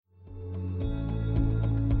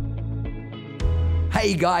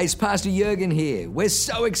Hey guys, Pastor Jurgen here. We're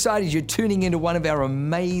so excited you're tuning into one of our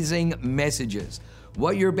amazing messages.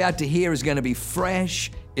 What you're about to hear is going to be fresh,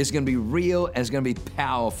 it's going to be real, and it's going to be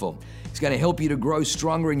powerful. It's going to help you to grow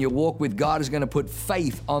stronger in your walk with God. It's going to put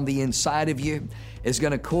faith on the inside of you. It's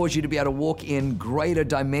going to cause you to be able to walk in greater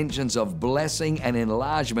dimensions of blessing and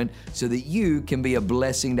enlargement so that you can be a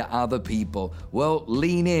blessing to other people. Well,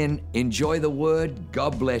 lean in, enjoy the word.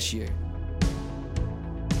 God bless you.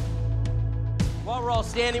 While we're all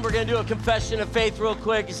standing, we're going to do a confession of faith real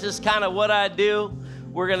quick. It's just kind of what I do.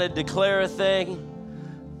 We're going to declare a thing,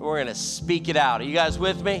 and we're going to speak it out. Are you guys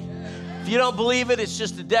with me? If you don't believe it, it's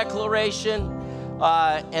just a declaration.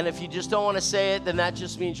 And if you just don't want to say it, then that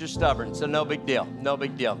just means you're stubborn. So no big deal. No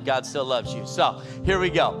big deal. God still loves you. So here we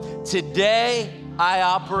go. Today, I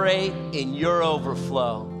operate in your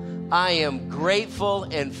overflow. I am grateful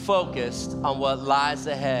and focused on what lies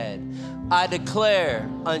ahead. I declare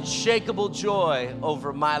unshakable joy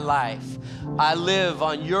over my life. I live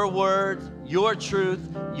on your word, your truth,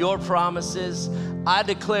 your promises. I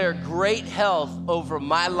declare great health over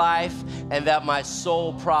my life and that my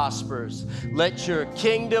soul prospers. Let your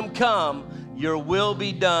kingdom come, your will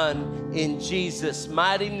be done in Jesus'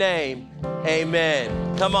 mighty name.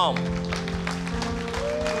 Amen. Come on.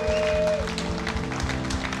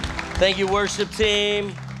 Thank you, worship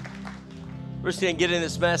team. We're just going to get in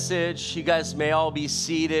this message. You guys may all be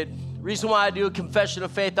seated. The reason why I do a confession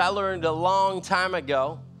of faith, I learned a long time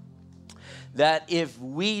ago that if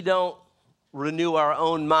we don't renew our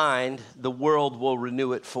own mind, the world will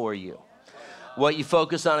renew it for you. What you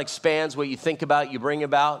focus on expands. What you think about, you bring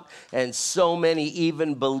about. And so many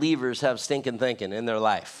even believers have stinking thinking in their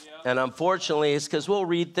life. And unfortunately, it's because we'll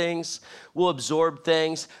read things, we'll absorb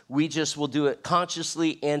things. We just will do it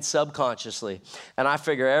consciously and subconsciously. And I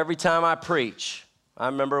figure every time I preach, I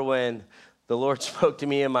remember when the Lord spoke to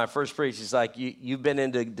me in my first preach, he's like, you've been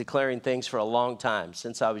into declaring things for a long time,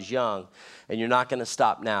 since I was young, and you're not going to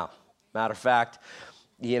stop now. Matter of fact,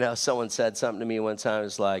 someone said something to me one time.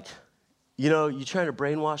 It's like, you trying to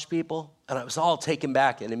brainwash people? And I was all taken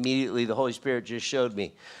back, and immediately the Holy Spirit just showed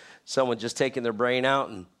me someone just taking their brain out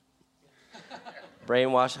and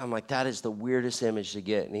brainwash. I'm like, that is the weirdest image to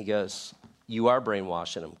get. And he goes, you are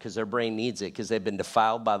brainwashing them because their brain needs it because they've been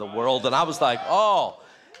defiled by the world. And I was like, oh.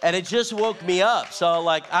 And it just woke me up. So,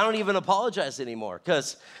 I don't even apologize anymore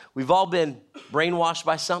because we've all been brainwashed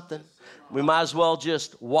by something. We might as well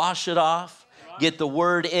just wash it off, get the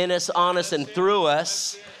word in us, on us, and through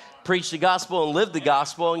us, preach the gospel and live the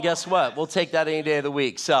gospel. And guess what? We'll take that any day of the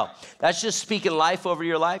week. So that's just speaking life over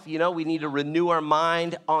your life. We need to renew our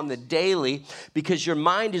mind on the daily because your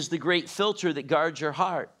mind is the great filter that guards your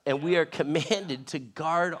heart. And we are commanded to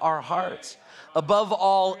guard our hearts. Above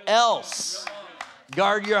all else,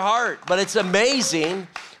 guard your heart. But it's amazing.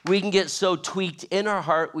 We can get so tweaked in our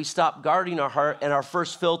heart, we stop guarding our heart, and our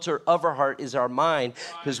first filter of our heart is our mind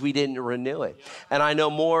because we didn't renew it. And I know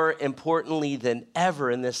more importantly than ever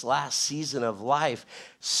in this last season of life,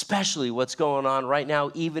 especially what's going on right now,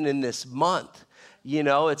 even in this month,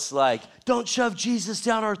 it's like, don't shove Jesus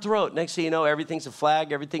down our throat. Next thing you know, everything's a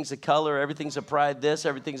flag, everything's a color, everything's a pride this,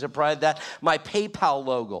 everything's a pride that. My PayPal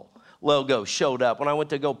logo showed up when I went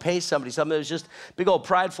to go pay somebody something. It was just a big old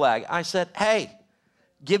pride flag. I said, hey,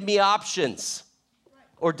 give me options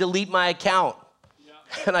or delete my account. Yeah.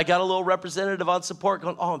 And I got a little representative on support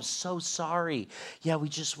going, oh, I'm so sorry. Yeah,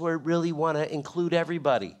 we really want to include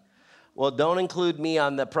everybody. Well, don't include me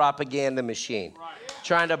on the propaganda machine. Right.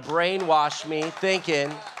 Trying to brainwash me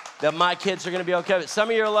thinking that my kids are going to be okay. But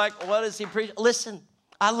some of you are like, what does he preach? Listen,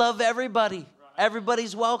 I love everybody. Right.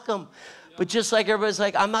 Everybody's welcome. Yeah. But just like everybody's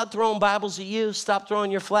like, I'm not throwing Bibles at you. Stop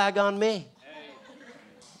throwing your flag on me.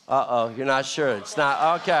 Uh-oh, you're not sure. It's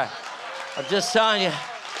not, okay. I'm just telling you.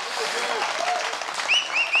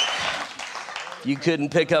 You couldn't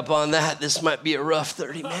pick up on that. This might be a rough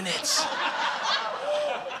 30 minutes.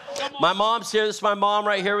 My mom's here. This is my mom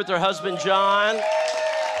right here with her husband, John.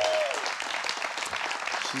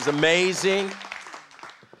 She's amazing.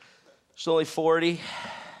 She's only 40,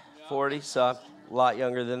 so a lot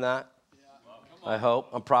younger than that. I hope.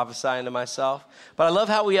 I'm prophesying to myself. But I love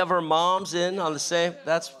how we have our moms in on the same.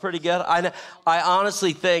 That's pretty good. I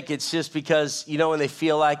honestly think it's just because, when they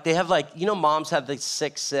feel like they have moms have the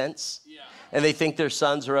sixth sense. Yeah. And they think their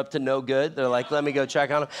sons are up to no good. They're like, let me go check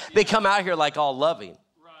on them. They come out here all loving.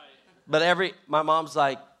 Right. But my mom's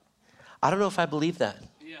like, I don't know if I believe that.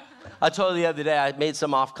 Yeah. I told her the other day, I made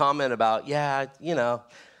some off comment about, I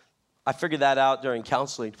figured that out during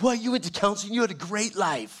counseling. Well, you went to counseling. You had a great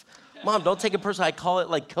life. Mom, don't take it personally. I call it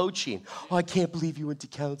like coaching. Oh, I can't believe you went to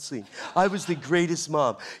counseling. I was the greatest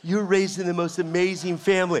mom. You're raised in the most amazing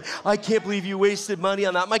family. I can't believe you wasted money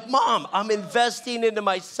on that. I'm like, Mom, I'm investing into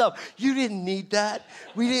myself. You didn't need that.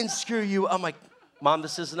 We didn't screw you. I'm like, Mom,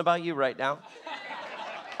 this isn't about you right now.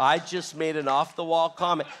 I just made an off-the-wall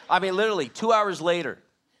comment. I mean, literally, 2 hours later,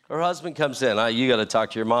 her husband comes in. You got to talk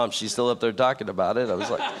to your mom. She's still up there talking about it. I was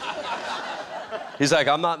like, he's like,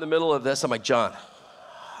 I'm not in the middle of this. I'm like, John,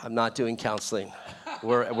 I'm not doing counseling.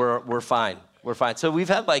 We're fine. We're fine. So we've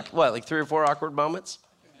had like 3 or 4 awkward moments?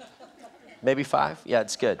 Maybe 5? Yeah,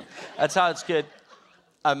 it's good. That's how it's good.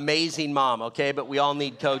 Amazing mom, okay? But we all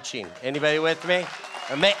need coaching. Anybody with me?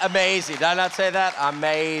 Amazing. Did I not say that?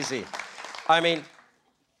 Amazing. I mean,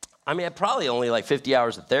 I probably only like 50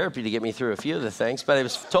 hours of therapy to get me through a few of the things, but it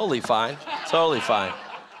was totally fine. Totally fine.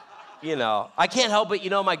 You know, I can't help it. You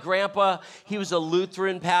know, my grandpa, he was a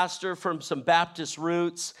Lutheran pastor from some Baptist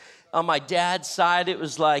roots. On my dad's side, it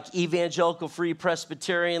was like evangelical free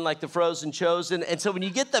Presbyterian, like the Frozen Chosen. And so when you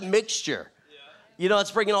get the mixture, you know,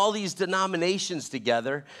 it's bringing all these denominations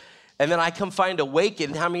together. And then I come find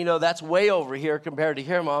Awaken. How many know that's way over here compared to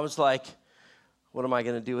here? Mom was like, what am I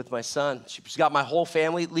going to do with my son? She's got my whole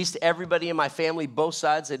family, at least everybody in my family, both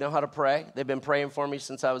sides, they know how to pray. They've been praying for me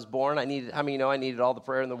since I was born. How many know I needed all the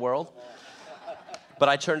prayer in the world? But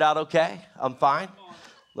I turned out okay. I'm fine.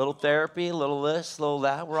 Little therapy, a little this, a little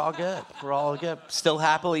that. We're all good. We're all good. Still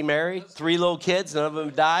happily married. 3 little kids. None of them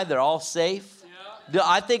died. They're all safe.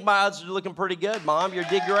 I think my odds are looking pretty good. Mom, you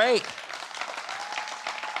did great.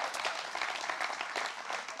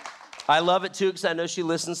 I love it, too, because I know she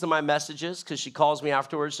listens to my messages because she calls me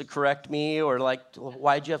afterwards to correct me or like,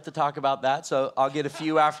 why'd you have to talk about that? So I'll get a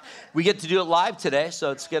few after. We get to do it live today,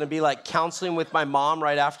 so it's going to be like counseling with my mom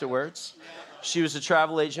right afterwards. She was a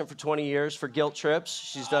travel agent for 20 years for guilt trips.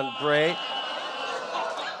 She's done great.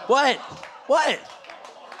 What?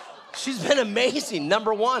 She's been amazing.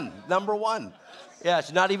 Number one. Yeah,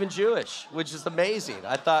 she's not even Jewish, which is amazing.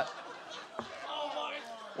 I thought,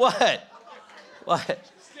 what?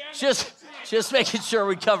 Just making sure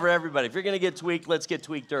we cover everybody. If you're going to get tweaked, let's get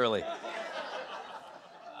tweaked early.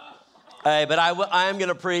 Hey, but I am going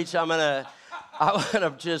to preach. I want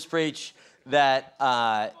to just preach that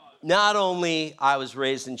not only I was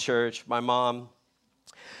raised in church, my mom,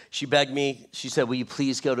 she begged me. She said, will you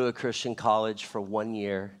please go to a Christian college for 1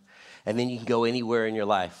 year, and then you can go anywhere in your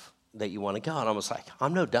life that you want to go. And I was like,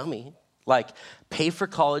 I'm no dummy. Like, pay for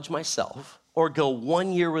college myself, or go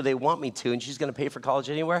 1 year where they want me to, and she's going to pay for college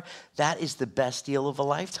anywhere. That is the best deal of a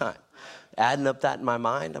lifetime. Adding up that in my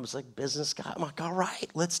mind, I was like, business guy. I'm like, all right,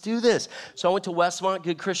 let's do this. So I went to Westmont,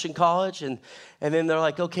 good Christian college, and then they're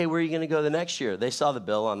like, okay, where are you going to go the next year? They saw the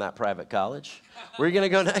bill on that private college. Where are you going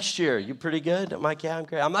to go next year? You pretty good? I'm like, yeah, I'm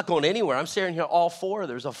great. I'm not going anywhere. I'm staying here all 4.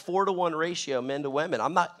 There's a 4-to-1 ratio, men to women.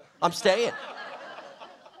 I'm staying.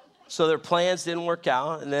 So their plans didn't work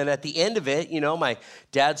out. And then at the end of it, you know, my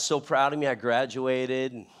dad's so proud of me. I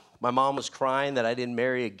graduated. And my mom was crying that I didn't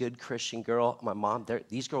marry a good Christian girl. My mom,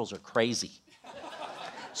 these girls are crazy.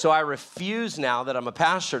 So I refuse now that I'm a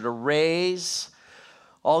pastor to raise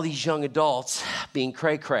all these young adults being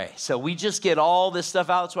cray-cray. So we just get all this stuff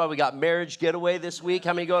out. That's why we got Marriage Getaway this week.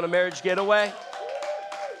 How many go on a Marriage Getaway?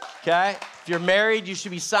 Okay. If you're married, you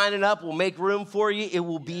should be signing up. We'll make room for you. It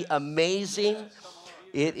will be amazing.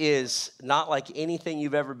 It is not like anything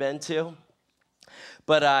you've ever been to.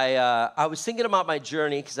 But I was thinking about my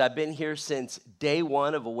journey because I've been here since day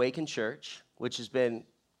 1 of Awaken Church, which has been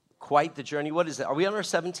quite the journey. What is it? Are we on our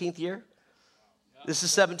 17th year? This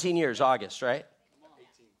is 17 years, August, right?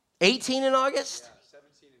 18 in August? Yeah,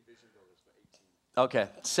 17 in Vision Builders, but 18.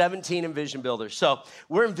 Okay, 17 in Vision Builders. So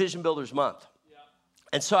we're in Vision Builders month.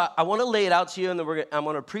 And so I want to lay it out to you, and then I'm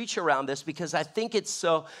going to preach around this because I think it's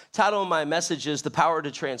so, title of my message is The Power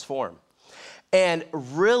to Transform. And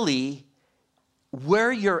really,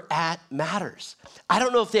 where you're at matters. I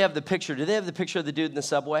don't know if they have the picture. Do they have the picture of the dude in the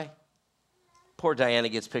subway? Poor Diana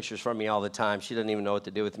gets pictures from me all the time. She doesn't even know what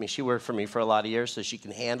to do with me. She worked for me for a lot of years, so she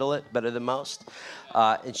can handle it better than most.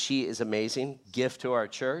 And she is amazing. Gift to our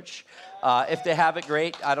church. If they have it,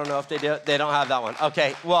 great. I don't know if they do. They don't have that one.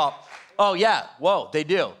 Okay, well. Oh, yeah. Whoa, they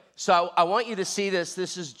do. So I want you to see this.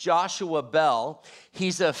 This is Joshua Bell.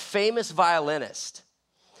 He's a famous violinist.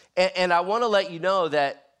 And I want to let you know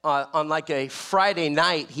that on like a Friday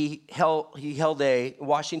night, he held a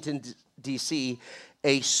Washington, D.C.,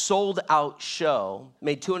 a sold-out show,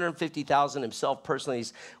 made $250,000 himself personally.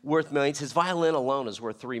 He's worth millions. His violin alone is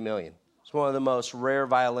worth $3 million. It's one of the most rare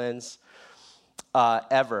violins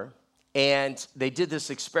ever. And they did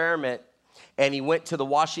this experiment. And he went to the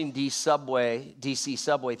Washington, D.C.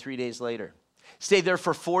 subway 3 days later. Stayed there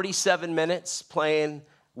for 47 minutes playing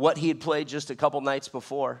what he had played just a couple nights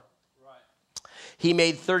before. He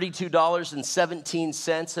made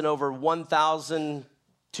 $32.17, and over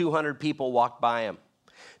 1,200 people walked by him.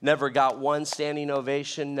 Never got one standing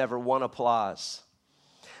ovation, never one applause.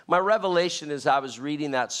 My revelation as I was reading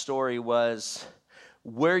that story was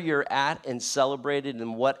where you're at and celebrated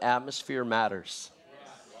and what atmosphere matters.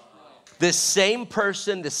 This same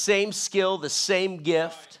person, the same skill, the same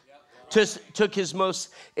gift, took his most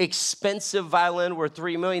expensive violin worth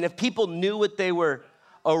 $3 million. If people knew what they were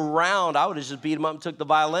around, I would have just beat him up and took the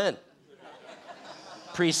violin.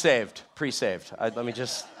 Pre-saved. Let me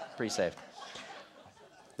just pre-saved.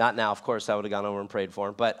 Not now, of course, I would have gone over and prayed for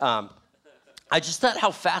him. But I just thought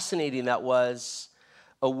how fascinating that was,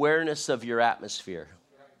 awareness of your atmosphere.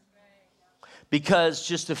 Because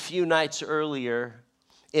just a few nights earlier,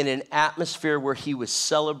 in an atmosphere where he was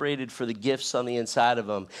celebrated for the gifts on the inside of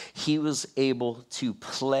him, he was able to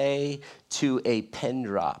play to a pin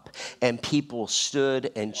drop. And people stood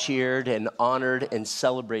and cheered and honored and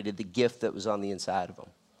celebrated the gift that was on the inside of him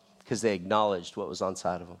because they acknowledged what was on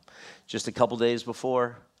inside of him. Just a couple days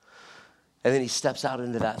before, and then he steps out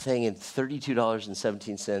into that thing and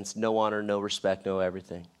 $32.17, no honor, no respect, no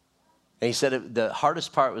everything. And he said the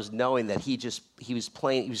hardest part was knowing that he was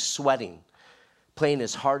playing, he was sweating. Playing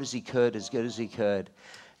as hard as he could, as good as he could,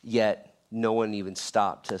 yet no one even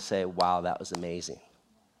stopped to say, wow, that was amazing.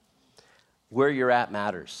 Where you're at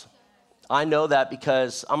matters. I know that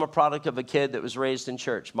because I'm a product of a kid that was raised in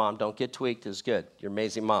church. Mom, don't get tweaked, it's good. You're an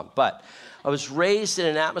amazing mom. But I was raised in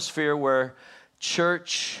an atmosphere where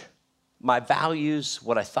church, my values,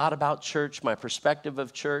 what I thought about church, my perspective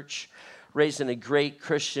of church, raised in a great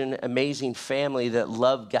Christian, amazing family that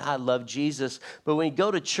loved God, loved Jesus. But when you go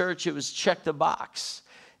to church, it was check the box.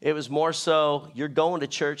 It was more so, you're going to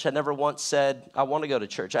church. I never once said, I want to go to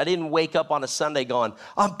church. I didn't wake up on a Sunday going,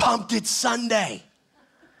 I'm pumped, it's Sunday.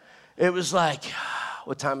 It was like,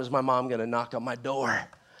 what time is my mom going to knock on my door?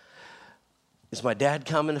 Is my dad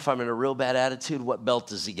coming? If I'm in a real bad attitude, what belt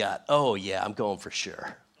does he got? Oh, yeah, I'm going for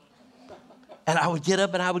sure. And I would get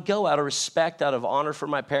up and I would go out of respect, out of honor for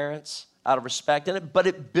my parents, out of respect in it, but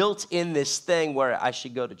it built in this thing where I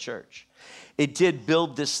should go to church. It did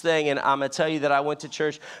build this thing, and I'm going to tell you that I went to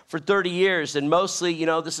church for 30 years, and mostly,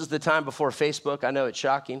 this is the time before Facebook. I know it's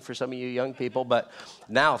shocking for some of you young people, but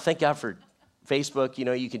now, thank God for Facebook.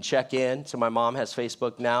 You can check in. So my mom has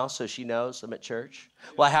Facebook now, so she knows I'm at church.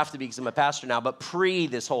 Well, I have to be because I'm a pastor now, but pre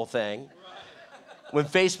this whole thing, when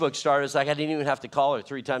Facebook started, it's like I didn't even have to call her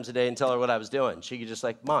 3 times a day and tell her what I was doing. She could just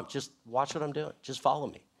Mom, just watch what I'm doing. Just follow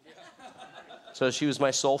me. So she was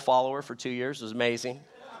my sole follower for 2 years. It was amazing.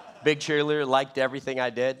 Big cheerleader, liked everything I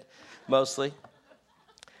did, mostly.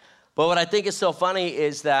 But what I think is so funny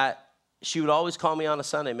is that she would always call me on a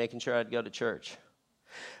Sunday, making sure I'd go to church.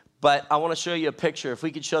 But I want to show you a picture. If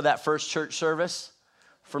we could show that first church service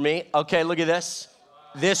for me. Okay, look at this.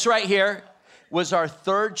 This right here was our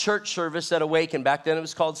 3rd church service at Awaken. Back then it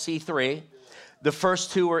was called C3. The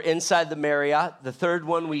first 2 were inside the Marriott. The 3rd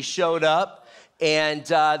one we showed up. And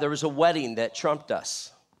there was a wedding that trumped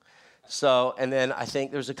us. So, and then I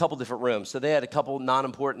think there's a couple different rooms. So they had a couple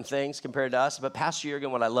non-important things compared to us. But Pastor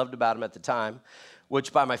Jurgen, what I loved about him at the time,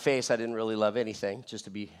 which by my face I didn't really love anything, just to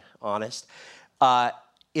be honest,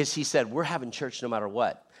 is he said, we're having church no matter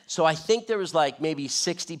what. So I think there was maybe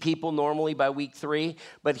 60 people normally by week 3.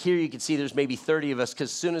 But here you can see there's maybe 30 of us because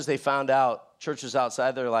as soon as they found out church was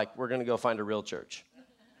outside, they're like, we're going to go find a real church.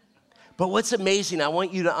 But what's amazing, I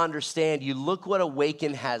want you to understand, you look what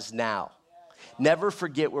Awaken has now. Never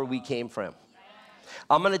forget where we came from.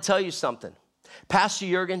 I'm going to tell you something. Pastor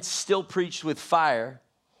Jurgen still preached with fire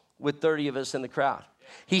with 30 of us in the crowd.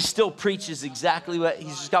 He still preaches exactly what,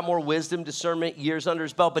 he's just got more wisdom, discernment, years under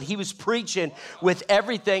his belt, but he was preaching with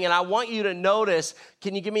everything. And I want you to notice,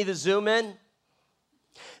 can you give me the zoom in?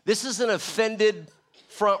 This is an offended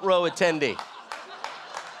front row attendee.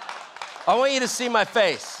 I want you to see my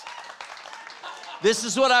face. This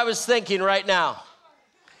is what I was thinking right now.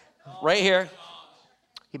 Right here.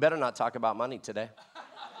 He better not talk about money today.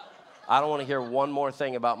 I don't want to hear one more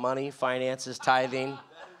thing about money, finances, tithing,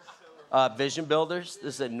 vision builders.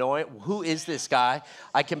 This is annoying. Who is this guy?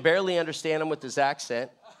 I can barely understand him with his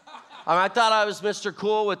accent. I thought I was Mr.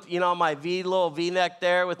 Cool with, my little V-neck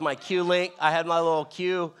there with my Q-link. I had my little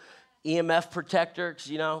Q EMF protector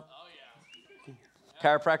because,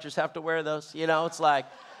 chiropractors have to wear those. It's like...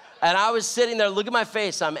 And I was sitting there, look at my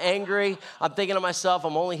face. I'm angry. I'm thinking to myself,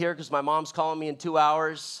 I'm only here because my mom's calling me in 2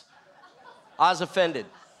 hours. I was offended.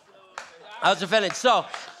 So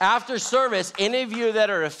after service, any of you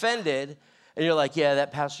that are offended, and you're like, yeah,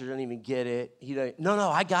 that pastor doesn't even get it. No,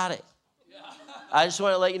 I got it. I just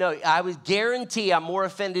want to let you know, I would guarantee I'm more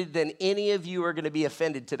offended than any of you are going to be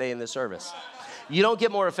offended today in the service. You don't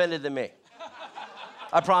get more offended than me.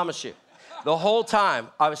 I promise you. The whole time,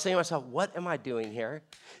 I was saying to myself, what am I doing here?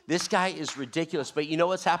 This guy is ridiculous. But you know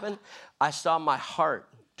what's happened? I saw my heart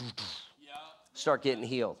start getting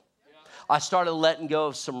healed. I started letting go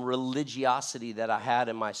of some religiosity that I had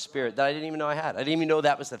in my spirit that I didn't even know I had. I didn't even know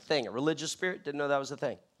that was a thing. A religious spirit, didn't know that was a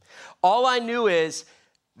thing. All I knew is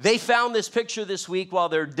they found this picture this week while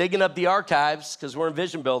they're digging up the archives, because we're in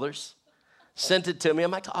Vision Builders, sent it to me.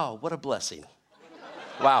 I'm like, oh, what a blessing.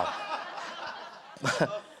 Wow.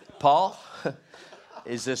 Paul,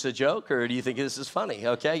 is this a joke, or do you think this is funny?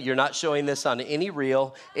 Okay, you're not showing this on any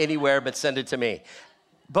reel anywhere, but send it to me.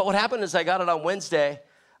 But what happened is I got it on Wednesday.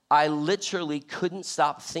 I literally couldn't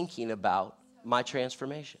stop thinking about my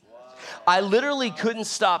transformation. I literally couldn't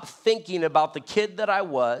stop thinking about the kid that I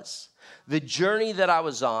was, the journey that I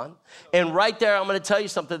was on. And right there, I'm going to tell you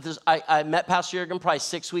something. I met Pastor Jurgen Price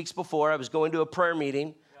 6 weeks before. I was going to a prayer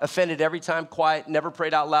meeting, offended every time, quiet, never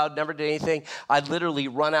prayed out loud, never did anything. I'd literally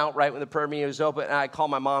run out right when the prayer meeting was open, and I'd call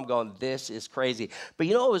my mom going, this is crazy. But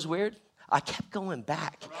you know what was weird? I kept going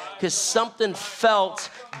back because something felt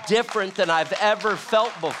different than I've ever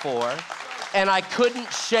felt before, and I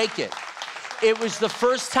couldn't shake it. It was the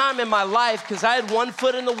first time in my life, because I had one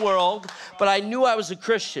foot in the world, but I knew I was a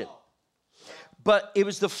Christian. But it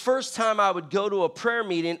was the first time I would go to a prayer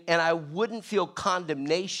meeting and I wouldn't feel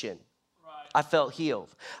condemnation. I felt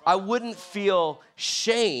healed. I wouldn't feel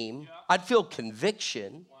shame. I'd feel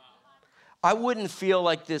conviction. I wouldn't feel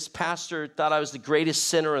like this pastor thought I was the greatest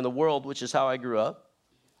sinner in the world, which is how I grew up.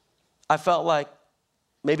 I felt like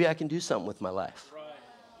maybe I can do something with my life.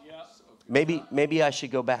 Maybe I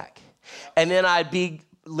should go back. And then I'd be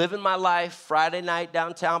living my life Friday night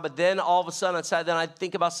downtown, but then all of a sudden on Saturday, then I'd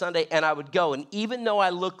think about Sunday and I would go. And even though I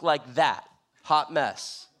looked like that, hot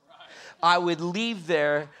mess, I would leave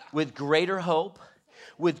there with greater hope,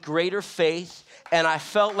 with greater faith, and I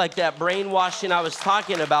felt like that brainwashing I was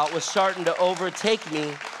talking about was starting to overtake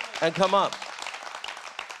me and come up.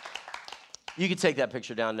 You can take that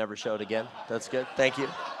picture down, never show it again. That's good. Thank you.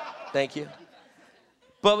 Thank you.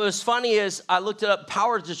 But what was funny is I looked it up,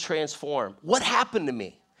 Power to Transform. What happened to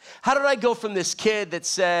me? How did I go from this kid that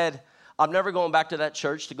said, I'm never going back to that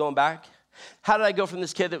church, to going back? How did I go from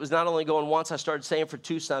this kid that was not only going once, I started staying for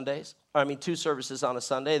 2 services on a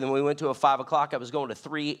Sunday. Then we went to a 5 o'clock. I was going to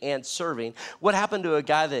 3 and serving. What happened to a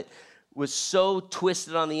guy that was so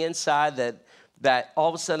twisted on the inside that all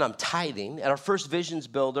of a sudden I'm tithing? At our first Visions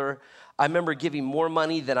Builder, I remember giving more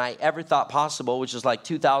money than I ever thought possible, which is like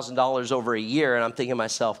 $2,000 over a year. And I'm thinking to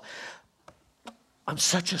myself, I'm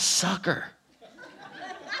such a sucker.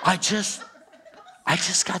 I just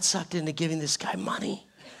got sucked into giving this guy money.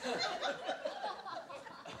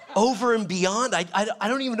 Over and beyond, I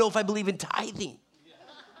don't even know if I believe in tithing.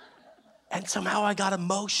 And somehow I got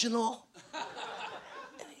emotional.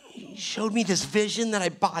 He showed me this vision that I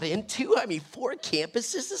bought into. I mean, 4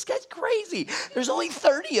 campuses, this guy's crazy. There's only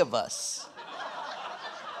 30 of us.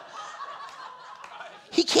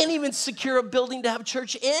 He can't even secure a building to have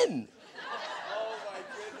church in.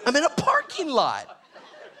 I'm in a parking lot.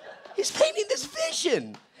 He's painting this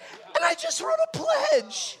vision. And I just wrote a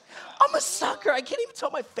pledge. I'm a sucker. I can't even tell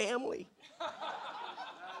my family.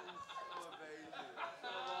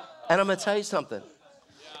 And I'm going to tell you something.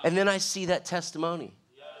 And then I see that testimony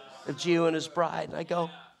of Gio and his bride. And I go,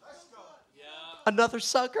 another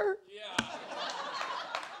sucker?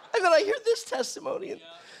 And then I hear this testimony. And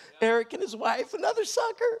Eric and his wife, another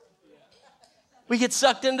sucker. We get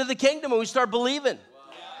sucked into the kingdom and we start believing.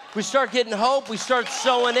 We start getting hope. We start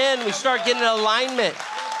sowing in. We start getting alignment.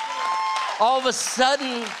 All of a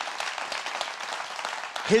sudden,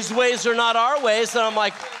 his ways are not our ways. And I'm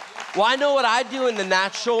like, well, I know what I do in the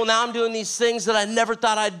natural. Now I'm doing these things that I never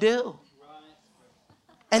thought I'd do.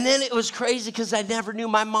 And then it was crazy because I never knew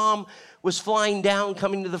my mom was flying down,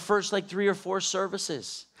 coming to the first 3 or 4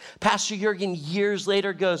 services. Pastor Jurgen years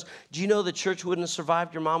later goes, do you know the church wouldn't have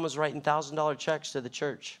survived? Your mom was writing $1,000 checks to the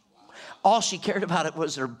church. All she cared about it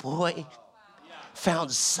was her boy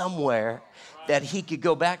found somewhere that he could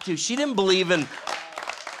go back to. She didn't believe in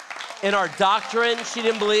our doctrine. She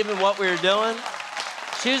didn't believe in what we were doing.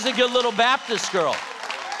 She was a good little Baptist girl.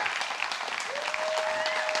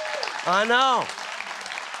 I know.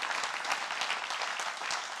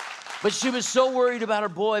 But she was so worried about her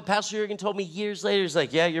boy. Pastor Jurgen told me years later, he's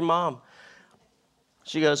like, yeah, your mom.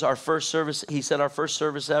 She goes, our first service, he said, our first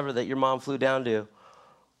service ever that your mom flew down to.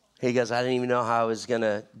 He goes, I didn't even know how I was going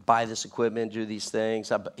to buy this equipment, do these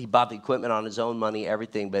things. He bought the equipment on his own money,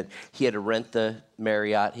 everything, but he had to rent the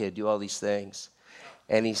Marriott. He had to do all these things.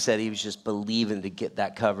 And he said he was just believing to get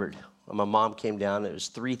that covered. And my mom came down. It was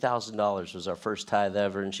 $3,000 was our first tithe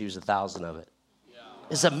ever, and she was 1,000 of it.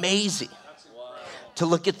 It's amazing to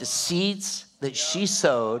look at the seeds that she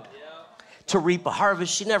sowed to reap a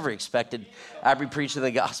harvest. She never expected I'd be preaching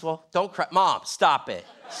the gospel. Don't cry. Mom, stop it.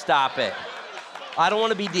 Stop it. I don't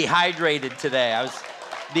want to be dehydrated today. I was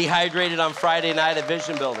dehydrated on Friday night at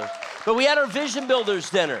Vision Builder. But we had our Vision Builders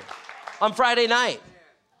dinner on Friday night.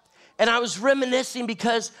 And I was reminiscing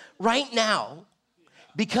because right now,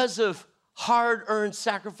 because of hard-earned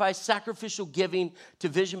sacrifice, sacrificial giving to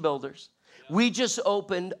Vision Builders, we just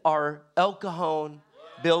opened our El Cajon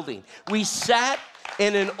building. We sat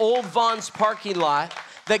in an old Vons parking lot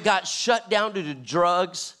that got shut down due to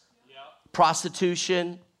drugs,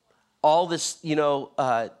 prostitution, all this,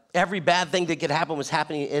 every bad thing that could happen was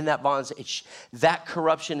happening in that Vons. That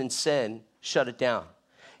corruption and sin shut it down.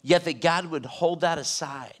 Yet that God would hold that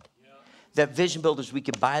aside. That Vision Builders, we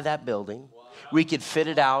could buy that building. We could fit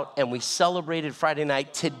it out, and we celebrated Friday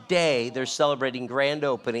night. Today, they're celebrating grand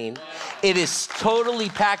opening. It is totally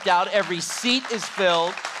packed out. Every seat is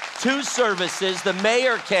filled. 2 services. The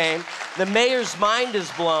mayor came. The mayor's mind is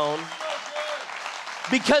blown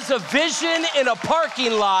because of vision in a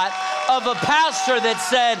parking lot of a pastor that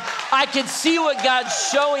said, I can see what God's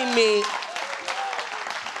showing me.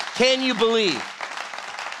 Can you believe?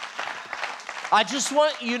 I just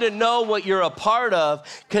want you to know what you're a part of,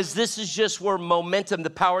 because this is just where momentum, the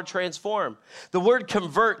power transform. The word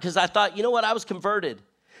convert, because I thought, you know what, I was converted,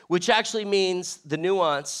 which actually means, the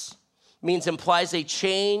nuance, means implies a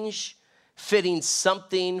change fitting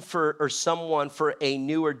something for or someone for a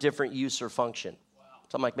new or different use or function. Wow.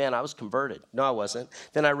 So I'm like, man, I was converted. No, I wasn't.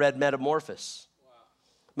 Then I read Metamorphosis. Wow.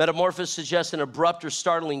 Metamorphosis suggests an abrupt or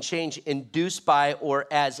startling change induced by or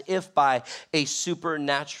as if by a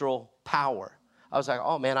supernatural power. I was like,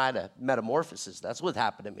 oh, man, I had a metamorphosis. That's what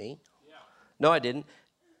happened to me. Yeah. No, I didn't.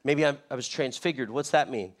 Maybe I was transfigured. What's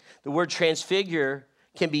that mean? The word transfigure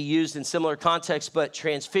can be used in similar contexts, but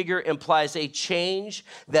transfigure implies a change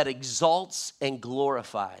that exalts and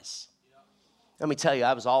glorifies. Yeah. Let me tell you,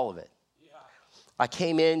 I was all of it. Yeah. I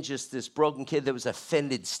came in just this broken kid that was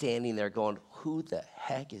offended standing there going, who the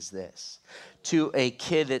heck is this? To a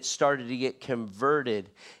kid that started to get converted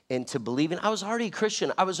into believing. I was already a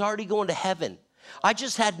Christian. I was already going to heaven. I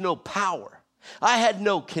just had no power. I had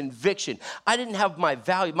no conviction. I didn't have my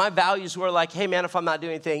value. My values were like, hey, man, if I'm not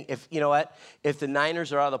doing anything, if the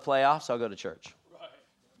Niners are out of the playoffs, I'll go to church. Right.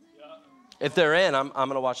 Yeah. If they're in, I'm going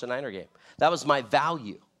to watch the Niner game. That was my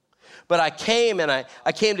value. But I came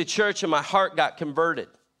to church and my heart got converted.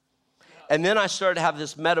 And then I started to have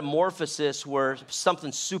this metamorphosis where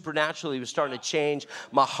something supernaturally was starting to change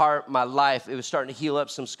my heart, my life. It was starting to heal up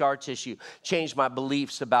some scar tissue, change my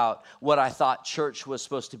beliefs about what I thought church was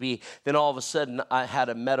supposed to be. Then all of a sudden, I had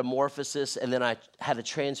a metamorphosis, and then I had a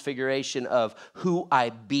transfiguration of who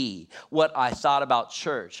I be, what I thought about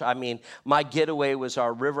church. I mean, my getaway was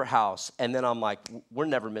our river house, and then I'm like, we're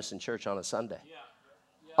never missing church on a Sunday. Yeah.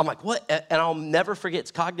 I'm like, what? And I'll never forget,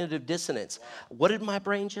 it's cognitive dissonance. What did my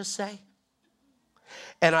brain just say?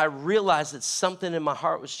 And I realized that something in my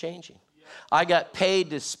heart was changing. I got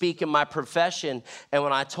paid to speak in my profession, and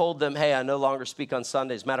when I told them, hey, I no longer speak on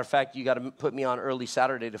Sundays. Matter of fact, you got to put me on early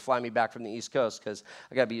Saturday to fly me back from the East Coast because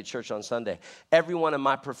I got to be at church on Sunday. Everyone in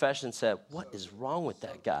my profession said, what is wrong with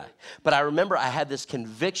that guy? But I remember I had this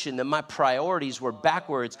conviction that my priorities were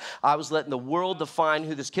backwards. I was letting the world define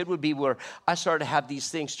who this kid would be, where I started to have these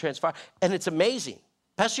things transpire. And it's amazing.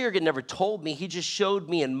 Pastor Jurgen never told me. He just showed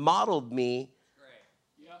me and modeled me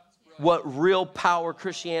what real power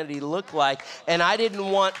Christianity looked like. And I didn't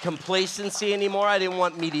want complacency anymore. I didn't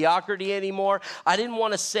want mediocrity anymore. I didn't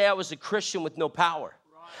want to say I was a Christian with no power.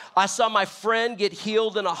 I saw my friend get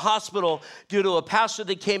healed in a hospital due to a pastor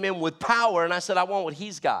that came in with power, and I said, I want what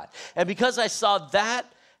he's got. And because I saw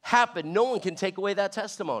that happen, no one can take away that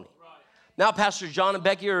testimony. Now, Pastor John and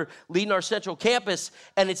Becky are leading our central campus,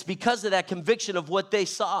 and it's because of that conviction of what they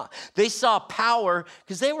saw. They saw power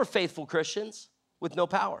because they were faithful Christians with no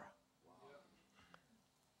power.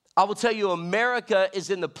 I will tell you, America is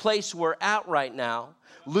in the place we're at right now,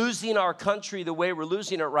 losing our country the way we're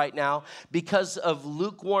losing it right now because of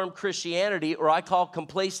lukewarm Christianity, or I call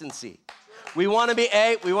complacency. We want to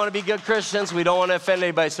be good Christians. We don't want to offend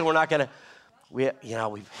anybody, so we're not going to, we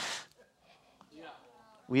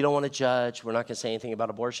don't want to judge. We're not going to say anything about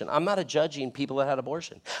abortion. I'm not judging people that had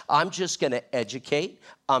abortion. I'm just going to educate.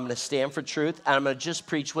 I'm going to stand for truth, and I'm going to just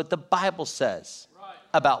preach what the Bible says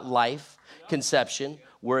about life, conception,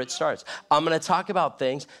 where it starts. I'm going to talk about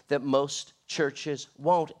things that most churches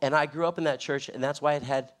won't. And I grew up in that church, and that's why it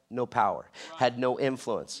had no power, had no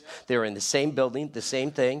influence. They were in the same building, the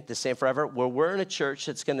same thing, the same forever. Where we're in a church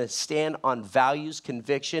that's going to stand on values,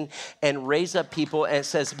 conviction, and raise up people, and it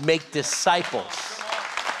says, make disciples.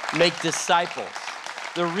 Make disciples.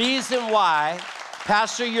 The reason why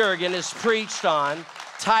Pastor Jurgen has preached on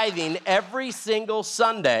tithing every single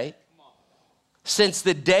Sunday since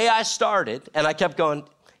the day I started, and I kept going,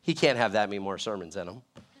 he can't have that many more sermons in him.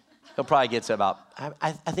 He'll probably get to about,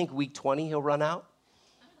 I think week 20 he'll run out.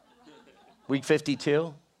 Week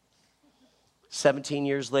 52. 17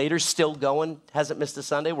 years later, still going, hasn't missed a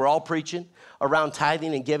Sunday. We're all preaching around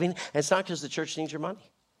tithing and giving. And it's not because the church needs your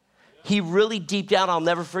money. He really deep down, I'll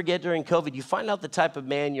never forget during COVID, you find out the type of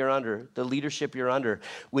man you're under, the leadership you're under,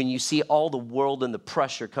 when you see all the world and the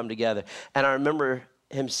pressure come together. And I remember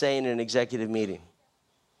him saying in an executive meeting,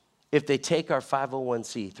 if they take our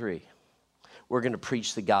 501c3, we're going to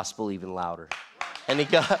preach the gospel even louder. And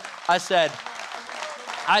I said,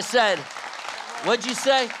 what'd you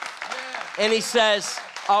say? And he says,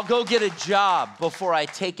 I'll go get a job before I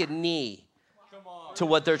take a knee to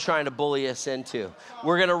what they're trying to bully us into.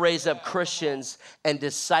 We're going to raise up Christians and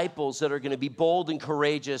disciples that are going to be bold and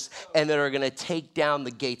courageous and that are going to take down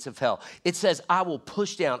the gates of hell. It says, I will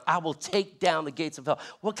push down, I will take down the gates of hell.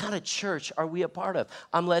 What kind of church are we a part of?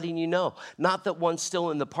 I'm letting you know. Not that one's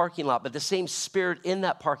still in the parking lot, but the same spirit in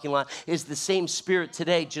that parking lot is the same spirit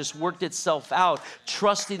today, just worked itself out,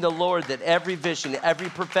 trusting the Lord that every vision, every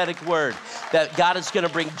prophetic word, that God is going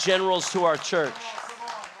to bring generals to our church.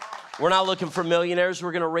 We're not looking for millionaires.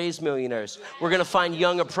 We're going to raise millionaires. We're going to find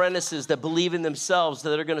young apprentices that believe in themselves,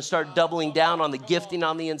 that are going to start doubling down on the gifting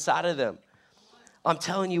on the inside of them. I'm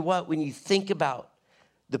telling you what, when you think about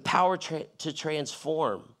the power to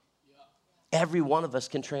transform, every one of us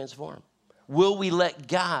can transform. Will we let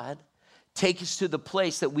God take us to the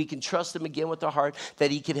place that we can trust him again with our heart, that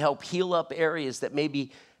he can help heal up areas that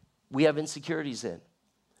maybe we have insecurities in,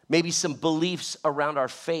 maybe some beliefs around our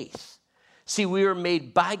faith. See, we were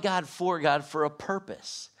made by God for a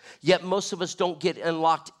purpose. Yet most of us don't get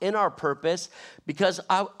unlocked in our purpose because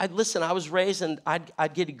I was raised and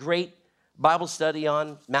I'd get a great Bible study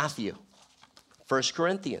on Matthew, 1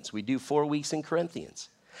 Corinthians. We do 4 weeks in Corinthians.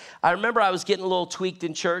 I remember I was getting a little tweaked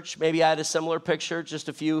in church. Maybe I had a similar picture just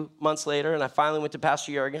a few months later, and I finally went to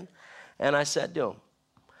Pastor Jurgen, and I said to him,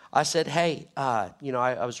 hey, I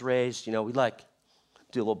was raised, we do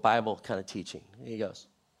a little Bible kind of teaching. And he goes,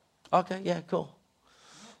 okay, yeah, cool.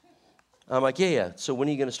 I'm like, yeah. So when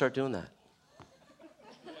are you going to start doing that?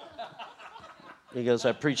 He goes,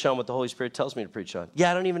 I preach on what the Holy Spirit tells me to preach on.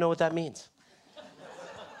 Yeah, I don't even know what that means.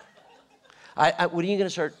 When are you going to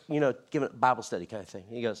start, giving a Bible study kind of thing?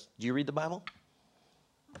 He goes, do you read the Bible?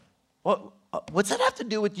 What's that have to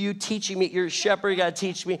do with you teaching me? You're a shepherd, you got to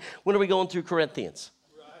teach me. When are we going through Corinthians?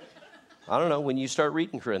 I don't know, when you start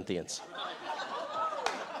reading Corinthians.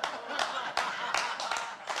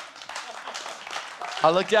 I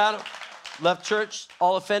looked at him, left church,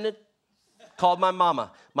 all offended, called my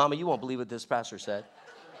mama. Mama, you won't believe what this pastor said.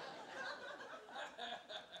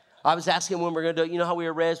 I was asking when we're going to do it. You know how we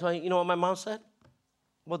were raised? Well, you know what my mom said?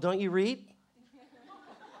 Well, don't you read?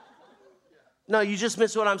 No, you just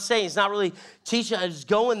missed what I'm saying. He's not really teaching. I just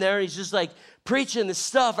go in there, and he's just like preaching this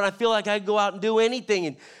stuff, and I feel like I could go out and do anything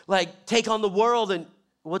and like take on the world. And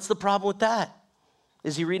what's the problem with that?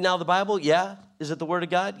 Is he reading out of the Bible? Yeah. Is it the Word of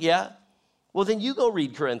God? Yeah. Well, then you go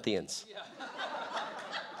read Corinthians. Yeah.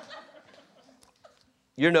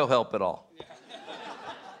 You're no help at all.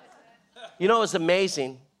 Yeah. It's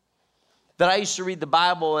amazing that I used to read the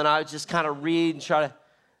Bible and I would just kind of read and try to,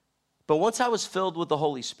 but once I was filled with the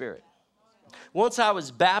Holy Spirit, once I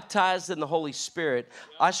was baptized in the Holy Spirit,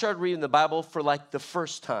 I started reading the Bible for like the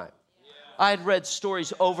first time. I had read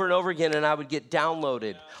stories over and over again, and I would get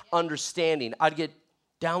downloaded understanding. I'd get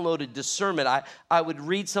downloaded discernment. I would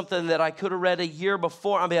read something that I could have read a year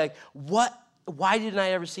before. I'd be like, what? Why didn't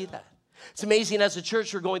I ever see that? It's amazing. As a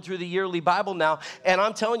church, we're going through the yearly Bible now, and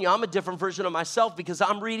I'm telling you, I'm a different version of myself because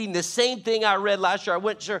I'm reading the same thing I read last year. I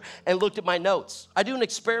went and looked at my notes. I do an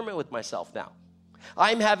experiment with myself now.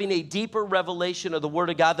 I'm having a deeper revelation of the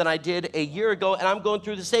Word of God than I did a year ago, and I'm going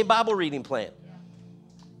through the same Bible reading plan.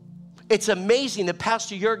 It's amazing that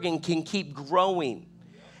Pastor Jurgen can keep growing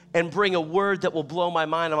and bring a word that will blow my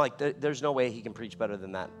mind. I'm like, there's no way he can preach better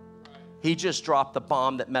than that. He just dropped the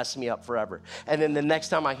bomb that messed me up forever. And then the next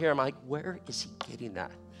time I hear him, I'm like, where is he getting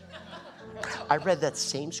that? I read that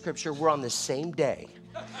same scripture. We're on the same day.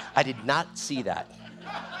 I did not see that.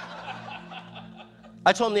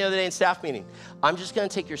 I told him the other day in staff meeting, I'm just going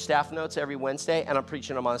to take your staff notes every Wednesday, and I'm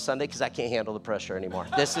preaching them on a Sunday because I can't handle the pressure anymore.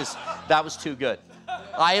 That was too good.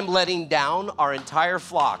 I am letting down our entire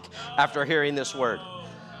flock after hearing this word.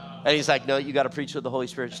 And he's like, no, you got to preach with the Holy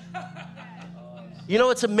Spirit. You know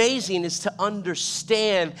what's amazing is to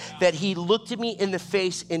understand that he looked at me in the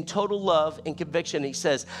face in total love and conviction. He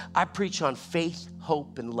says, I preach on faith,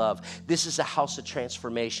 hope, and love. This is a house of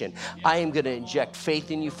transformation. I am going to inject faith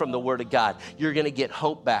in you from the Word of God. You're going to get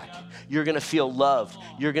hope back. You're going to feel loved.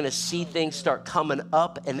 You're going to see things start coming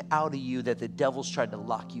up and out of you that the devil's tried to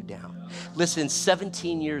lock you down. Listen,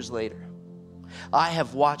 17 years later, I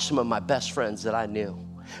have watched some of my best friends that I knew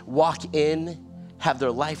walk in, have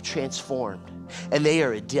their life transformed. And they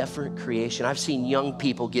are a different creation. I've seen young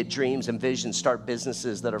people get dreams and visions, start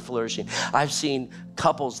businesses that are flourishing. I've seen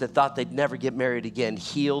couples that thought they'd never get married again,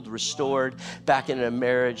 healed, restored, back in a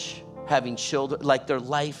marriage, having children. Like their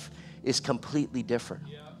life is completely different.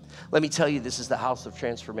 Let me tell you, this is the house of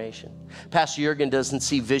transformation. Pastor Jurgen doesn't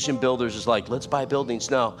see vision builders as like, let's buy buildings.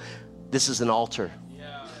 No, this is an altar.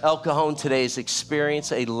 El Cajon today has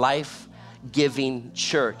experienced a life-giving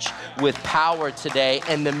church with power today,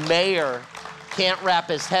 and the mayor can't wrap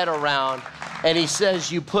his head around, and he says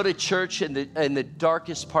you put a church in the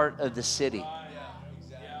darkest part of the city.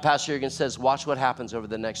 Pastor Jurgen says, watch what happens over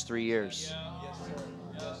the next 3 years.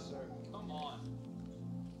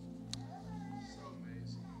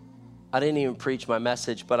 I didn't even preach my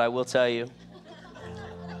message, but I will tell you.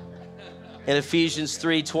 In Ephesians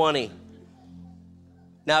 3:20,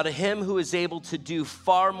 now to him who is able to do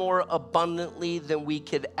far more abundantly than we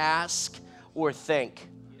could ask or think.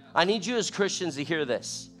 I need you as Christians to hear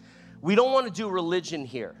this. We don't want to do religion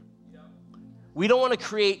here. We don't want to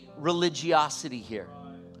create religiosity here.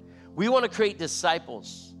 We want to create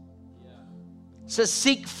disciples. It says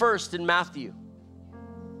seek first in Matthew.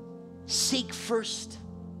 Seek first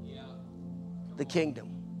the kingdom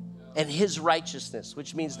and his righteousness,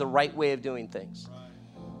 which means the right way of doing things.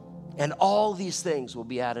 And all these things will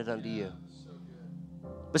be added unto you.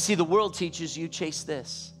 But see, the world teaches you chase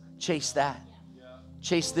this, chase that.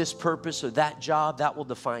 Chase this purpose or that job, that will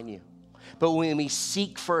define you. But when we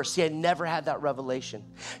seek first, see, I never had that revelation.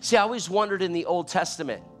 See, I always wondered in the Old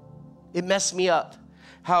Testament, it messed me up,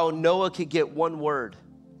 how Noah could get one word.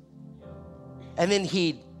 And then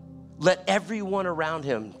he'd let everyone around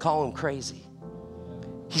him call him crazy.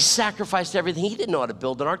 He sacrificed everything. He didn't know how to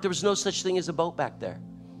build an ark. There was no such thing as a boat back there.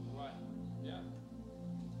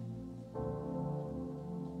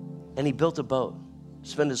 And he built a boat,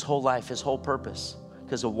 spent his whole life, his whole purpose,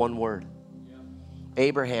 because of one word.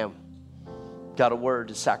 Abraham got a word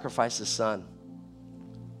to sacrifice his son,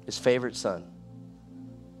 his favorite son.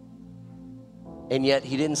 And yet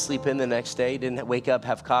he didn't sleep in the next day, didn't wake up,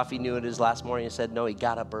 have coffee, knew it his last morning, and said, no, he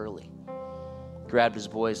got up early, grabbed his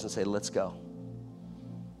boys and said, let's go.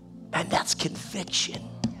 And that's conviction.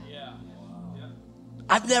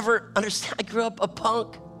 I've never understood. I grew up a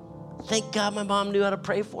punk. Thank God my mom knew how to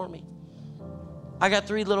pray for me. I got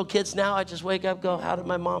 3 little kids now. I just wake up, go, how did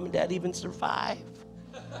my mom and dad even survive?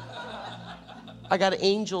 I got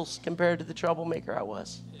angels compared to the troublemaker I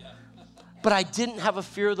was. But I didn't have a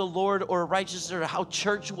fear of the Lord or a righteousness or how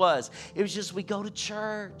church was. It was just we go to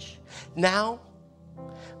church. Now,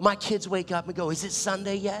 my kids wake up and go, is it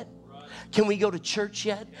Sunday yet? Can we go to church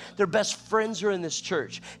yet? Their best friends are in this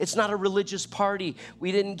church. It's not a religious party.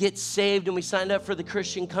 We didn't get saved and we signed up for the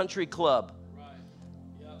Christian Country Club.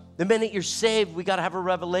 The minute you're saved, we got to have a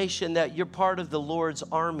revelation that you're part of the Lord's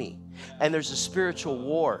army and there's a spiritual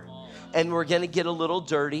war. And we're going to get a little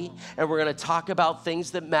dirty and we're going to talk about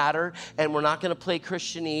things that matter and we're not going to play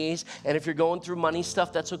Christianese. And if you're going through money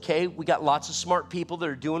stuff, that's okay. We got lots of smart people that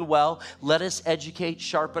are doing well. Let us educate,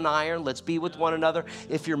 sharpen iron. Let's be with one another.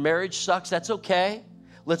 If your marriage sucks, that's okay.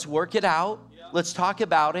 Let's work it out. Let's talk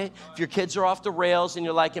about it. If your kids are off the rails and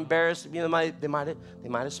you're like embarrassed, you know, they might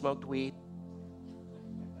have smoked weed.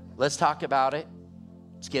 Let's talk about it.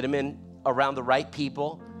 Let's get them in around the right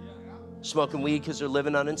people. Smoking weed because they're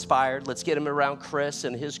living uninspired. Let's get them around Chris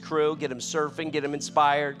and his crew. Get them surfing. Get them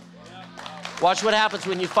inspired. Watch what happens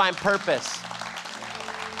when you find purpose.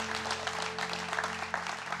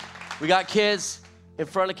 We got kids in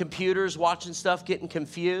front of computers watching stuff, getting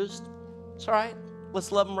confused. It's all right.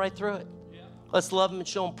 Let's love them right through it. Let's love them and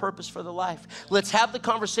show them purpose for their life. Let's have the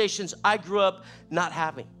conversations I grew up not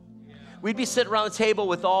having. We'd be sitting around the table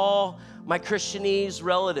with all my Christianese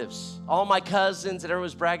relatives, all my cousins, and everyone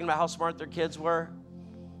was bragging about how smart their kids were.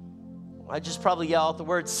 I'd just probably yell out the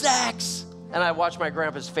word sex, and I'd watch my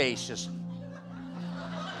grandpa's face just.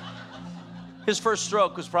 His first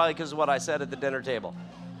stroke was probably because of what I said at the dinner table.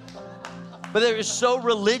 But they were so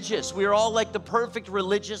religious. We were all like the perfect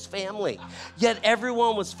religious family. Yet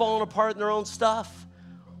everyone was falling apart in their own stuff.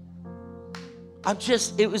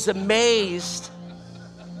 It was amazed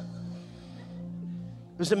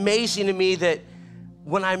was amazing to me that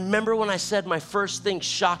when I said my first thing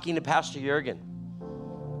shocking to Pastor Jurgen,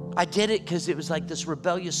 I did it because it was like this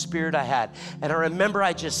rebellious spirit I had. And I remember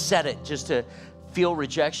I just said it just to feel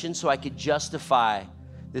rejection so I could justify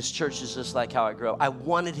this church is just like how I grew up. I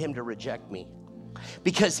wanted him to reject me.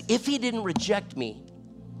 Because if he didn't reject me,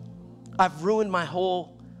 I've ruined my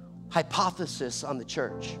whole hypothesis on the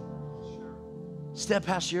church. Instead,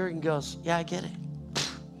 Pastor Jurgen goes, yeah, I get it.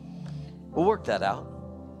 We'll work that out.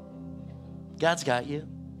 God's got you.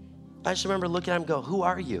 I just remember looking at him and go, who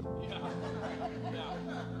are you?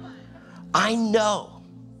 I know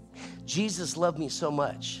Jesus loved me so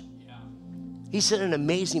much. He sent an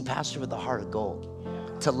amazing pastor with a heart of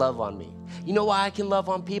gold to love on me. You know why I can love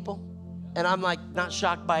on people? And I'm like not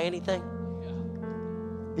shocked by anything?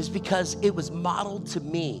 Is because it was modeled to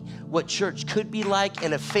me what church could be like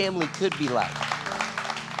and a family could be like.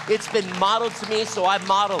 It's been modeled to me, so I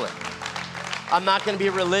model it. I'm not gonna be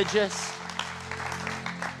religious.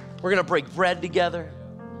 We're gonna break bread together.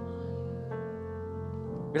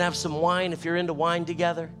 We're gonna have some wine if you're into wine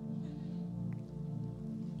together.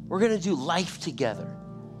 We're gonna do life together.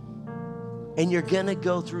 And you're gonna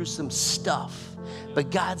go through some stuff,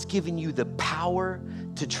 but God's given you the power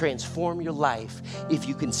to transform your life if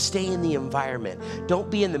you can stay in the environment.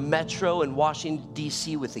 Don't be in the metro in Washington,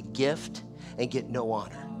 D.C. with a gift and get no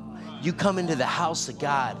honor. You come into the house of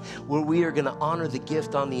God where we are going to honor the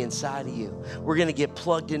gift on the inside of you. We're going to get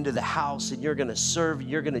plugged into the house and you're going to serve, and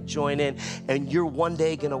you're going to join in, and you're one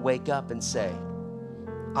day going to wake up and say,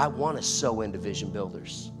 I want to sow into Vision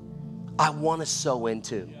Builders. I want to sow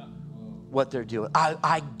into what they're doing.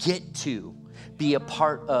 I get to be a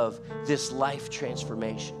part of this life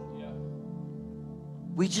transformation.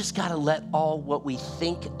 We just got to let all what we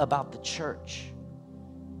think about the church.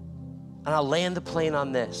 And I'll land the plane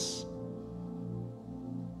on this.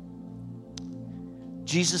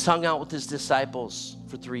 Jesus hung out with his disciples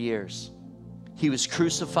for 3 years. He was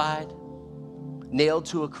crucified, nailed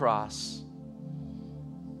to a cross,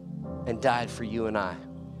 and died for you and I.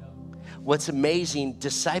 What's amazing,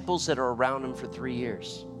 disciples that are around him for 3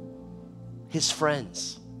 years, his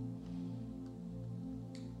friends,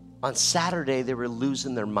 on Saturday, they were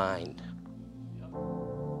losing their mind.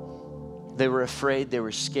 They were afraid, they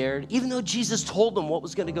were scared, even though Jesus told them what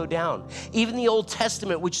was going to go down. Even the Old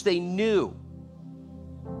Testament, which they knew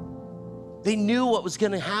what was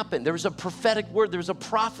going to happen. There was a prophetic word, there was a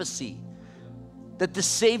prophecy that the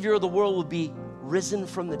Savior of the world would be risen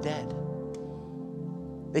from the dead.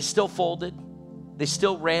 They still folded, they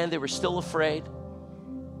still ran, they were still afraid.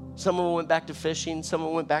 Some of them went back to fishing, some of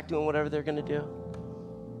them went back doing whatever they're going to do.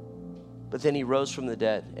 But then he rose from the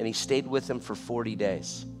dead and he stayed with them for 40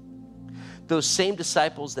 days. Those same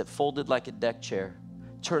disciples that folded like a deck chair,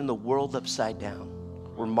 turned the world upside down,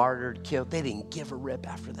 were martyred, killed. They didn't give a rip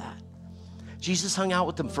after that. Jesus hung out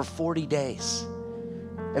with them for 40 days.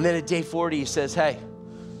 And then at day 40, he says, hey,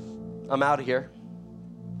 I'm out of here,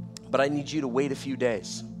 but I need you to wait a few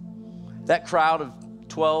days. That crowd of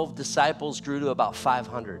 12 disciples grew to about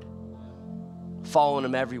 500, following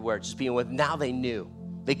him everywhere, just being with. Now they knew.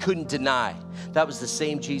 They couldn't deny. That was the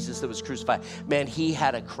same Jesus that was crucified. Man, he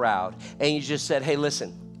had a crowd. And he just said, hey,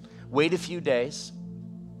 listen, wait a few days.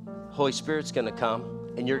 Holy Spirit's going to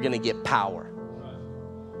come, and you're going to get power.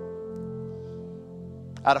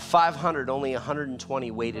 Out of 500, only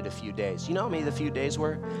 120 waited a few days. You know how many the few days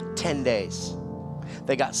were? 10 days.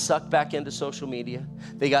 They got sucked back into social media.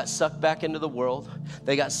 They got sucked back into the world.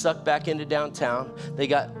 They got sucked back into downtown. They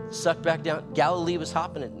got sucked back down. Galilee was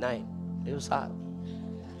hopping at night. It was hot.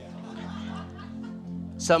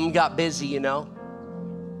 Some got busy, you know.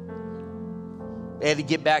 They had to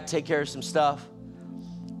get back, take care of some stuff.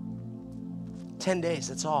 10 days,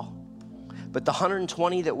 that's all. But the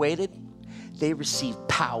 120 that waited, they received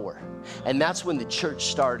power. And that's when the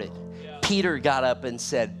church started. Peter got up and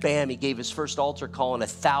said, bam, he gave his first altar call, and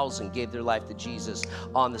 1,000 gave their life to Jesus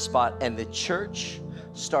on the spot. And the church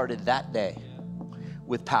started that day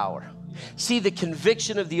with power. See, the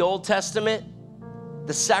conviction of the Old Testament,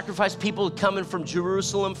 the sacrifice, people coming from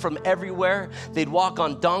Jerusalem, from everywhere. They'd walk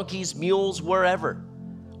on donkeys, mules, wherever.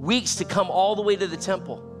 Weeks to come all the way to the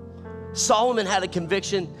temple. Solomon had a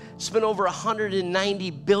conviction, spent over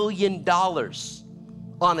 $190 billion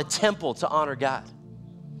on a temple to honor God.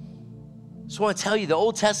 Just want to tell you, the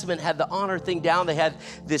Old Testament had the honor thing down. They had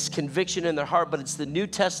this conviction in their heart, but it's the New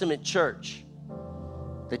Testament church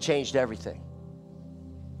that changed everything.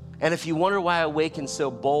 And if you wonder why Awaken's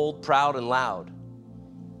so bold, proud, and loud,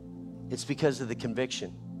 it's because of the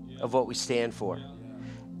conviction of what we stand for.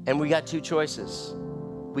 And we got two choices.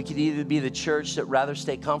 We could either be the church that rather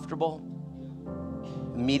stay comfortable,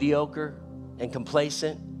 mediocre, and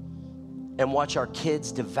complacent and watch our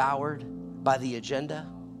kids devoured by the agenda,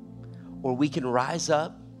 or we can rise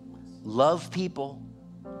up, love people,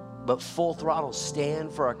 but full throttle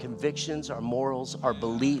stand for our convictions, our morals, our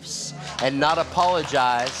beliefs, and not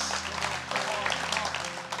apologize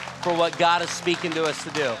for what God is speaking to us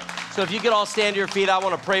to do. So if you could all stand to your feet, I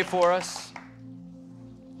want to pray for us.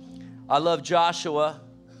 I love Joshua.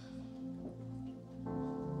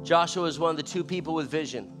 Joshua is one of the two people with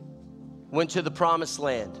vision. Went to the promised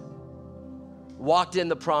land. Walked in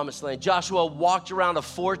the promised land. Joshua walked around a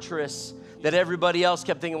fortress that everybody else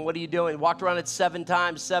kept thinking, what are you doing? Walked around it 7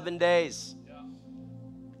 times, 7 days.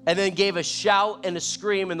 And then gave a shout and a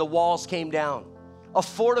scream and the walls came down. A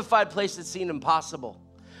fortified place that seemed impossible.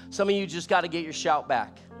 Some of you just got to get your shout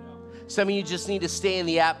back. Some of you just need to stay in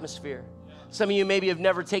the atmosphere. Some of you maybe have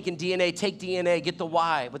never taken DNA. Take DNA, get the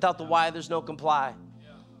why. Without the why, there's no comply.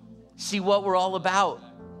 See what we're all about.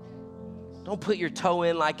 Don't put your toe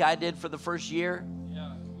in like I did for the first year.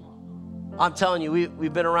 I'm telling you,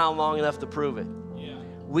 we've been around long enough to prove it.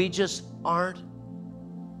 We just aren't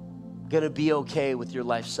going to be okay with your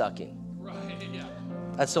life sucking.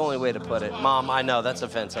 That's the only way to put it. Mom, I know that's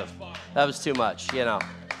offensive. That was too much, you know.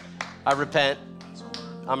 I repent.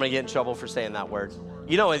 I'm going to get in trouble for saying that word.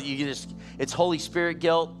 You know, it's Holy Spirit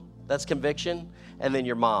guilt, that's conviction, and then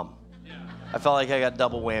your mom. I felt like I got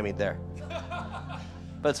double whammied there.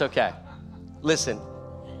 But it's okay. Listen,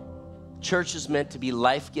 church is meant to be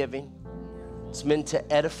life-giving. It's meant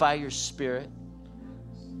to edify your spirit.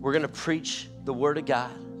 We're going to preach the Word of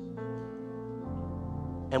God.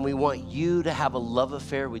 And we want you to have a love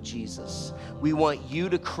affair with Jesus. We want you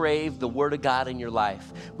to crave the Word of God in your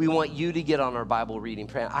life. We want you to get on our Bible reading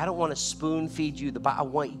plan. I don't want to spoon feed you the Bible. I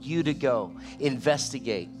want you to go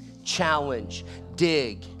investigate, challenge,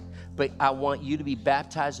 dig. But I want you to be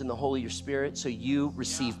baptized in the Holy Spirit so you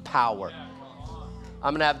receive power.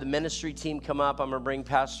 I'm going to have the ministry team come up. I'm going to bring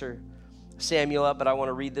Pastor Samuel up, but I want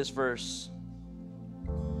to read this verse.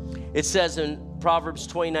 It says in Proverbs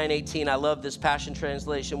 29:18, I love this Passion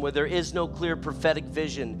Translation, where there is no clear prophetic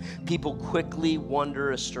vision, people quickly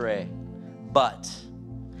wander astray. But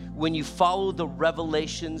when you follow the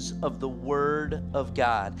revelations of the Word of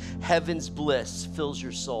God, heaven's bliss fills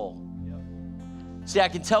your soul. See, I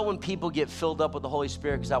can tell when people get filled up with the Holy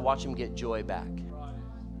Spirit because I watch them get joy back.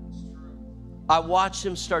 I watch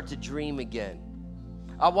them start to dream again.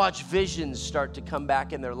 I watch visions start to come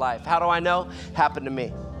back in their life. How do I know? Happened to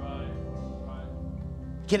me.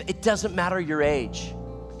 It doesn't matter your age.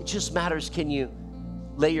 It just matters, can you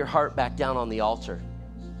lay your heart back down on the altar?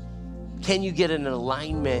 Can you get in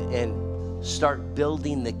alignment and start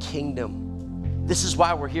building the kingdom? This is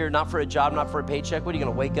why we're here, not for a job, not for a paycheck. What are you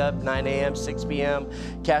going to wake up 9 a.m., 6 p.m.,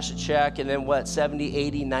 cash a check, and then what, 70,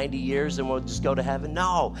 80, 90 years, and we'll just go to heaven?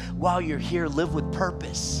 No. While you're here, live with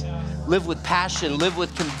purpose. Live with passion. Live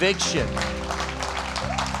with conviction.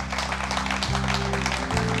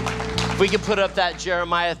 If we can put up that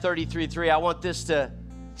Jeremiah 33:3, I want this to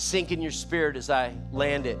sink in your spirit as I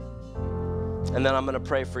land it. And then I'm going to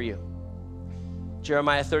pray for you.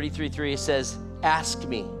 Jeremiah 33:3 says, ask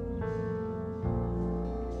me,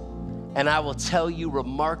 and I will tell you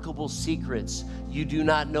remarkable secrets you do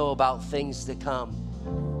not know about things to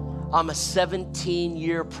come. I'm a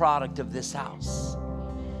 17-year product of this house.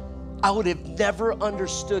 I would have never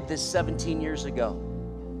understood this 17 years ago.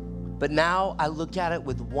 But now I look at it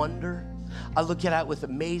with wonder. I look at it with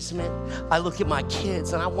amazement. I look at my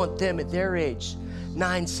kids and I want them at their age,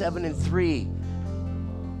 9, 7, and 3.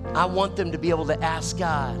 I want them to be able to ask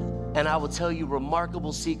God, and I will tell you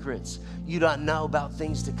remarkable secrets you don't know about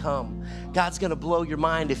things to come. God's going to blow your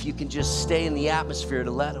mind if you can just stay in the atmosphere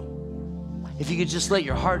to let Him. If you could just let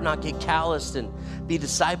your heart not get calloused and be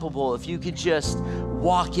disciplable. If you could just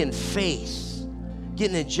walk in faith, get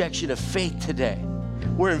an injection of faith today.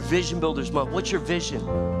 We're in Vision Builders Month. What's your vision?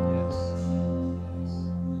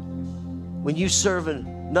 When you serve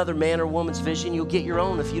another man or woman's vision, you'll get your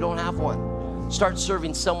own if you don't have one. Start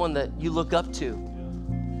serving someone that you look up to.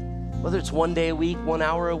 Whether it's 1 day a week, 1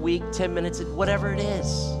 hour a week, 10 minutes, whatever it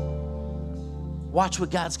is. Watch what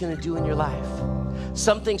God's going to do in your life.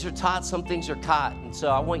 Some things are taught, some things are caught. And so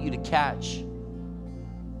I want you to catch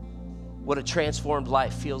what a transformed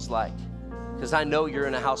life feels like. Because I know you're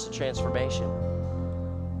in a house of transformation.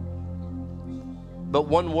 But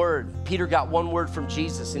one word, Peter got one word from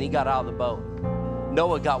Jesus and he got out of the boat.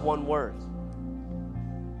 Noah got one word.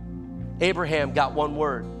 Abraham got one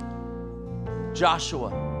word.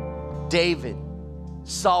 Joshua, David,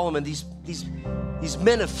 Solomon, these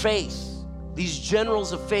men of faith, these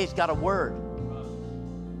generals of faith got a word.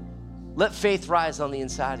 Let faith rise on the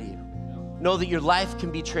inside of you. Know that your life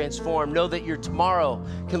can be transformed. Know that your tomorrow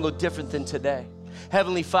can look different than today.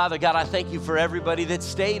 Heavenly Father, God, I thank you for everybody that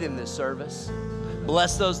stayed in this service.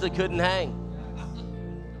 Bless those that couldn't hang.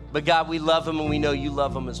 But God, we love them and we know you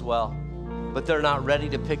love them as well. But they're not ready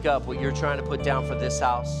to pick up what you're trying to put down for this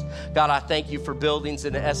house. God, I thank you for buildings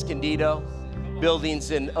in Escondido,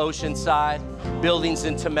 buildings in Oceanside, buildings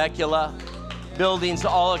in Temecula, buildings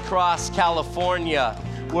all across California,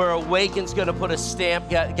 where Awaken's gonna put a stamp.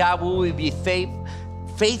 God, will we be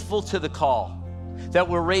faithful to the call, that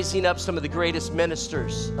we're raising up some of the greatest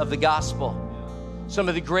ministers of the gospel. Some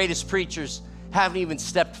of the greatest preachers haven't even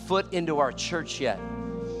stepped foot into our church yet.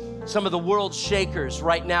 Some of the world shakers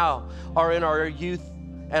right now are in our youth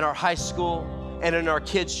and our high school and in our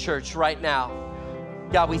kids' church right now.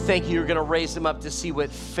 God, we thank you. You're going to raise them up to see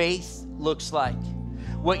what faith looks like,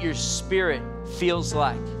 what your spirit feels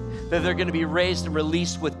like, that they're going to be raised and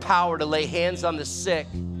released with power to lay hands on the sick,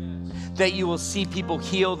 that you will see people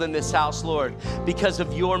healed in this house, Lord, because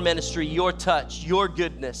of your ministry, your touch, your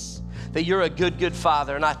goodness, that you're a good, good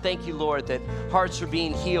Father. And I thank you, Lord, that hearts are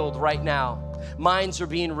being healed right now. Minds are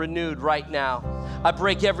being renewed right now. I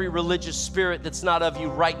break every religious spirit that's not of you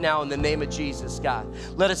right now in the name of Jesus, God.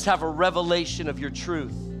 Let us have a revelation of your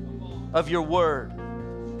truth, of your word.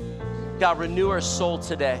 God, renew our soul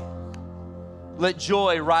today. Let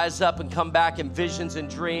joy rise up and come back in visions and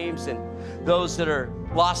dreams, and those that are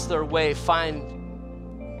lost their way find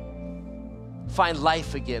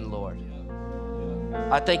life again, Lord.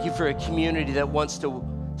 I thank you for a community that wants to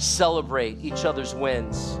celebrate each other's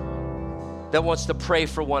wins, that wants to pray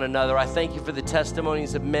for one another. I thank you for the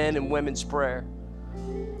testimonies of men and women's prayer.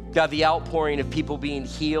 God, the outpouring of people being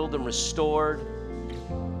healed and restored.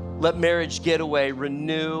 Let Marriage Getaway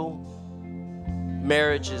renew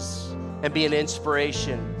marriages and be an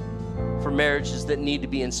inspiration for marriages that need to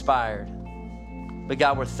be inspired. But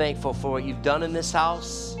God, we're thankful for what you've done in this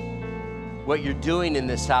house, what you're doing in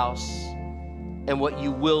this house, and what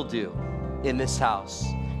you will do in this house.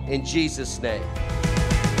 In Jesus' name.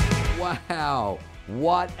 Wow,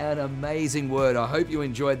 what an amazing word. I hope you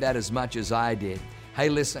enjoyed that as much as I did. Hey,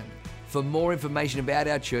 listen, for more information about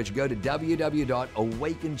our church, go to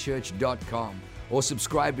www.awakenchurch.com or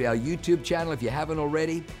subscribe to our YouTube channel if you haven't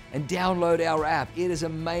already, and download our app. It is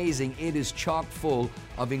amazing. It is chock full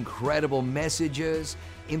of incredible messages,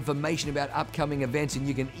 information about upcoming events, and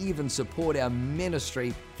you can even support our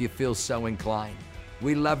ministry if you feel so inclined.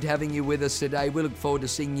 We loved having you with us today. We look forward to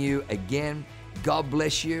seeing you again. God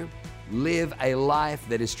bless you. Live a life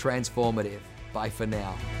that is transformative. Bye for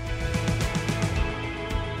now.